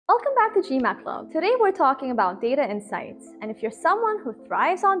Welcome back to GMAT Club. Today we're talking about data insights, and if you're someone who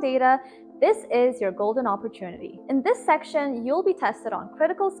thrives on data, this is your golden opportunity. In this section, you'll be tested on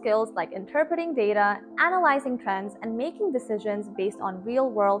critical skills like interpreting data, analyzing trends, and making decisions based on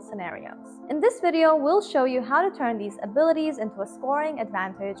real-world scenarios. In this video, we'll show you how to turn these abilities into a scoring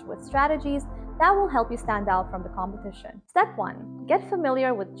advantage with strategies that will help you stand out from the competition. Step 1. Get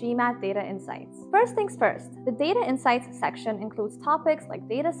familiar with GMAT Data Insights. First things first, the Data Insights section includes topics like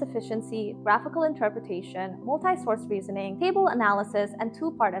data sufficiency, graphical interpretation, multi-source reasoning, table analysis, and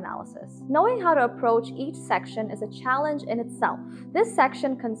two-part analysis. Knowing how to approach each section is a challenge in itself. This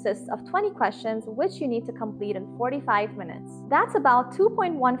section consists of 20 questions which you need to complete in 45 minutes. That's about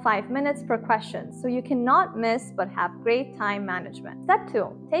 2.15 minutes per question, so you cannot miss but have great time management. Step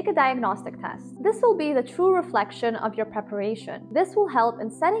 2. Take a diagnostic test. This will be the true reflection of your preparation. This will help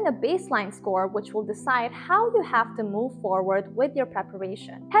in setting a baseline score which will decide how you have to move forward with your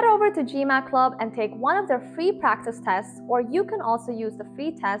preparation. Head over to GMAT Club and take one of their free practice tests, or you can also use the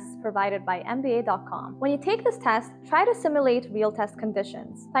free tests provided by MBA.com. When you take this test, try to simulate real test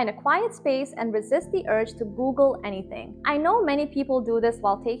conditions. Find a quiet space and resist the urge to Google anything. I know many people do this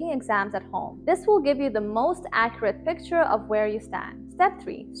while taking exams at home. This will give you the most accurate picture of where you stand. Step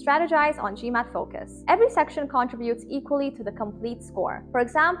 3. Strategize on GMAT Focus. Every section contributes equally to the complete score. For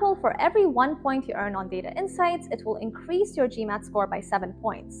example, for every 1 point you earn on Data Insights, it will increase your GMAT score by 7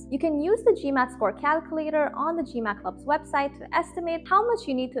 points. You can use the GMAT score calculator on the GMAT Club's website to estimate how much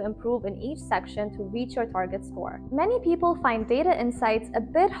you need to improve in each section to reach your target score. Many people find Data Insights a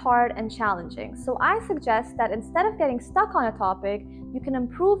bit hard and challenging, so I suggest that instead of getting stuck on a topic, you can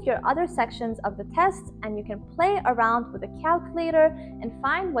improve your other sections of the test and you can play around with the calculator and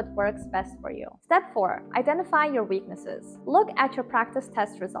find what works best for you. Step 4. Identify your weaknesses. Look at your practice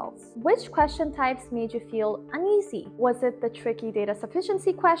test results. Which question types made you feel uneasy? Was it the tricky data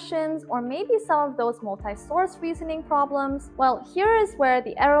sufficiency questions, or maybe some of those multi-source reasoning problems? Well, here is where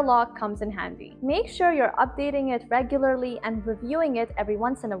the error log comes in handy. Make sure you're updating it regularly and reviewing it every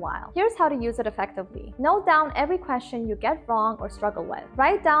once in a while. Here's how to use it effectively. Note down every question you get wrong or struggle with.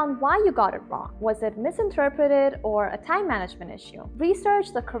 Write down why you got it wrong. Was it misinterpreted or a time management issue?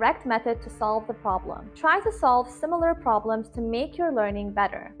 Research the correct method to solve the problem. Try to solve similar problems to make your learning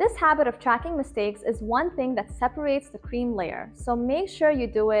better. This habit of tracking mistakes is one thing that separates the cream layer, so make sure you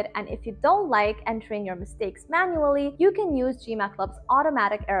do it, and if you don't like entering your mistakes manually, you can use GMAT Club's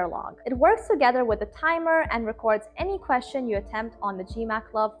automatic error log. It works together with a timer and records any question you attempt on the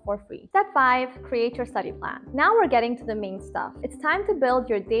GMAT Club for free. Step 5. Create your study plan. Now we're getting to the main stuff. It's time to build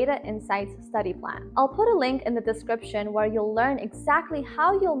your Data Insights study plan. I'll put a link in the description where you'll learn exactly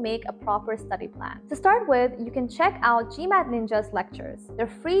how you'll make a proper study plan. To start with, you can check out GMAT Ninja's lectures. They're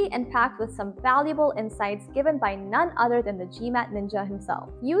free and packed with some valuable insights given by none other than the GMAT Ninja himself.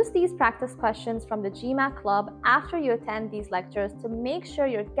 Use these practice questions from the GMAT Club after you attend these lectures to make sure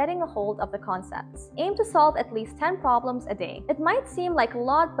you're getting a hold of the concepts. Aim to solve at least 10 problems a day. It might seem like a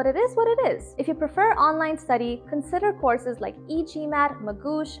lot, but it is what it is. If you prefer online study, consider courses like eGMAT,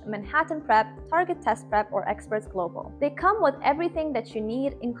 Magoosh, Manhattan Prep, Target Test Prep, or Experts Global. They come with everything that you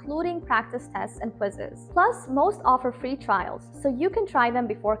need, including practice tests and quizzes. Plus, most offer free trials, so you can try them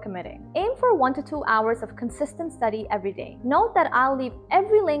before committing. Aim for 1 to 2 hours of consistent study every day. Note that I'll leave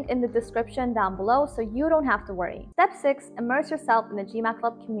every link in the description down below so you don't have to worry. Step 6. Immerse yourself in the GMAT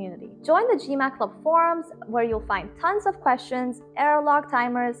Club community. Join the GMAT Club forums where you'll find tons of questions, error log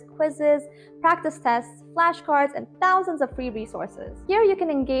timers, quizzes, practice tests, flashcards, and thousands of free resources. Here you can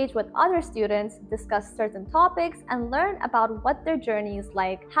engage with other students, discuss certain topics, and learn about what their journey is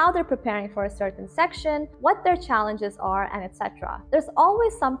like, how they're preparing for a certain section, what their challenges are, and etc. There's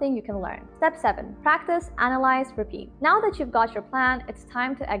always something you can learn. Step 7. Practice, analyze, repeat. Now that you've got your plan, it's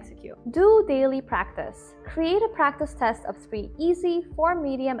time to execute. Do daily practice. Create a practice test of 3 easy, 4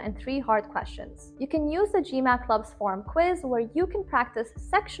 medium, and 3 hard questions. You can use the GMAT Club's forum quiz where you can practice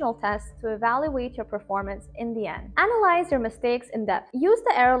sectional tests to evaluate your performance in the end. Analyze your mistakes in depth. Use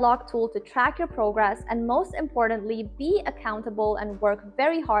the error log tool to track your progress, and most importantly, be accountable and work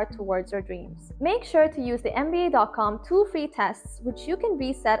very hard towards your dreams. Make sure to use the MBA.com 2 free tests, which you can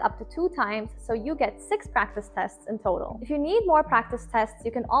reset up to 2 times, so you get 6 practice tests in total. If you need more practice tests,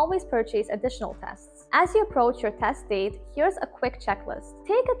 you can always purchase additional tests. As you approach your test date, here's a quick checklist.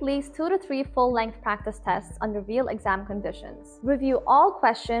 Take at least 2 to 3 full-length practice tests under real exam conditions. Review all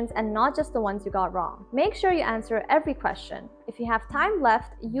questions and not just the ones you got wrong. Make sure you answer every question. If you have time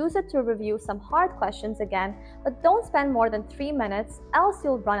left, use it to review some hard questions again, but don't spend more than 3 minutes, else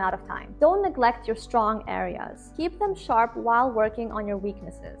you'll run out of time. Don't neglect your strong areas. Keep them sharp while working on your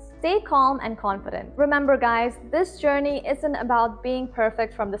weaknesses. Stay calm and confident. Remember guys, this journey isn't about being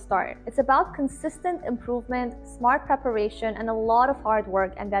perfect from the start. It's about consistent improvement, smart preparation, and a lot of hard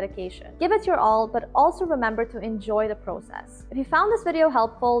work and dedication. Give it your all, but also remember to enjoy the process. If you found this video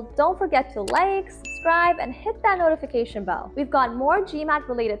helpful, don't forget to like, subscribe, and hit that notification bell. We've got more GMAT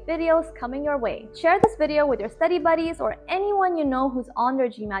related videos coming your way. Share this video with your study buddies or anyone you know who's on their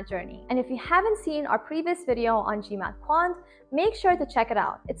GMAT journey. And if you haven't seen our previous video on GMAT Quant, make sure to check it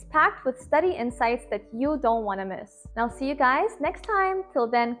out. It's packed with study insights that you don't want to miss. Now see you guys next time. Till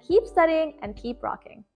then, keep studying and keep rocking.